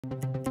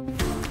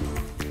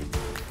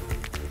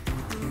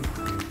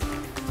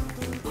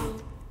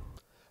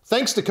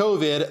Thanks to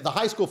COVID, the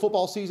high school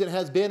football season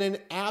has been an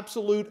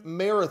absolute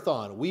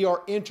marathon. We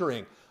are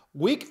entering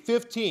week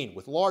 15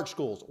 with large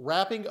schools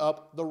wrapping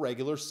up the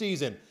regular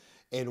season.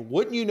 And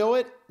wouldn't you know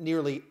it,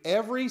 nearly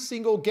every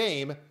single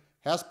game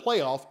has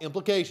playoff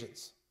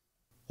implications.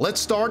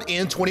 Let's start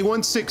in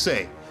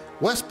 21-6A.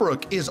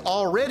 Westbrook is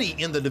already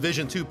in the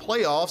Division II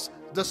playoffs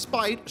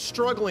despite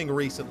struggling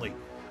recently.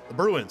 The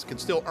Bruins can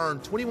still earn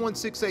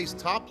 21-6A's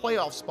top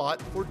playoff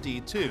spot for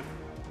D2.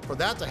 For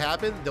that to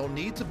happen, they'll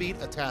need to beat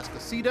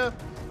Atascocita,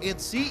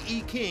 and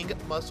C.E. King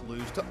must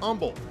lose to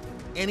Humble.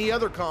 Any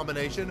other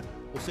combination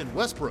will send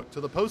Westbrook to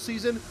the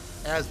postseason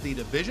as the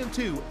Division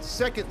II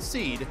second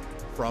seed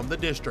from the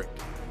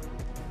district.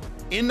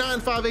 In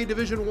 9-5A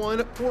Division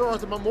I, Port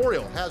Arthur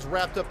Memorial has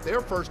wrapped up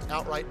their first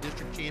outright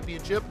district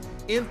championship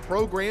in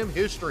program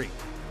history.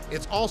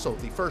 It's also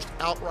the first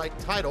outright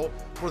title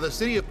for the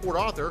city of Port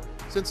Arthur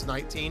since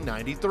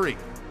 1993.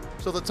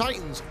 So the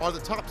Titans are the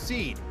top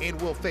seed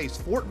and will face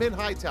Fort Bend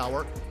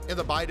Hightower in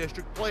the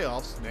bi-district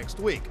playoffs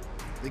next week.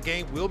 The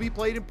game will be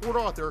played in Port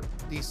Arthur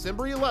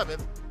December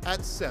 11th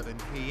at 7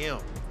 p.m.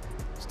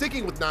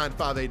 Sticking with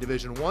 9-5A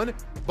Division I,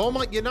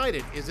 Beaumont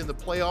United is in the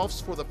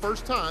playoffs for the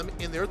first time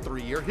in their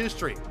 3-year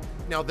history.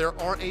 Now there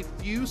are a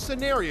few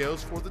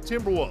scenarios for the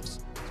Timberwolves,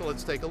 so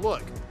let's take a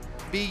look.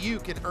 BU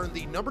can earn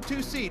the number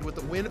 2 seed with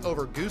the win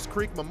over Goose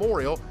Creek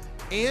Memorial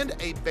and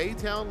a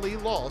Baytown Lee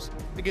loss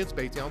against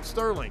Baytown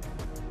Sterling.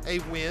 A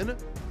win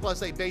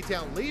plus a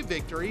Baytown Lee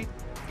victory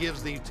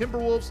gives the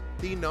Timberwolves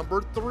the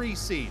number 3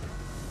 seed,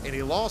 and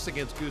a loss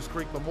against Goose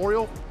Creek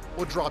Memorial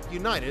will drop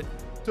United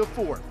to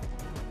 4th.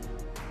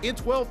 In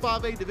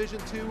 12-5A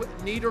Division II,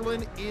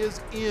 Nederland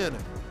is in.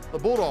 The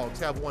Bulldogs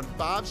have won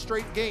 5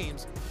 straight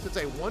games since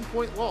a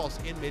 1-point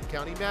loss in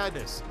Mid-County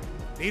Madness.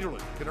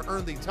 Nederland can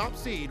earn the top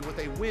seed with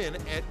a win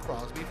at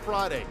Crosby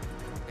Friday.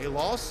 A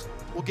loss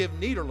will give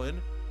Nederland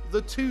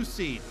the 2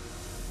 seed.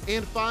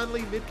 And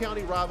finally,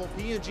 Mid-County rival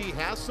PNG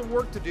has some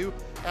work to do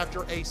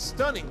after a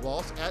stunning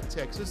loss at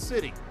Texas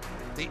City.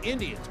 The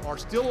Indians are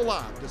still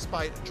alive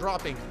despite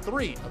dropping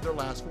 3 of their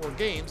last 4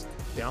 games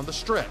down the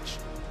stretch.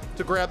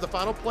 To grab the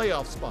final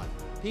playoff spot,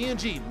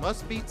 PNG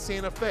must beat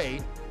Santa Fe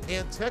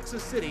and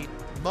Texas City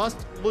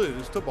must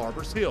lose to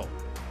Barbers Hill.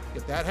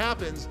 If that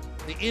happens,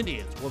 the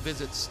Indians will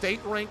visit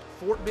state-ranked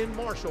Fort Bend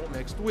Marshall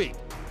next week.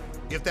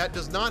 If that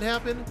does not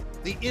happen,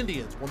 the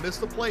Indians will miss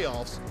the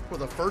playoffs for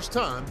the first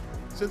time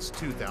since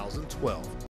 2012.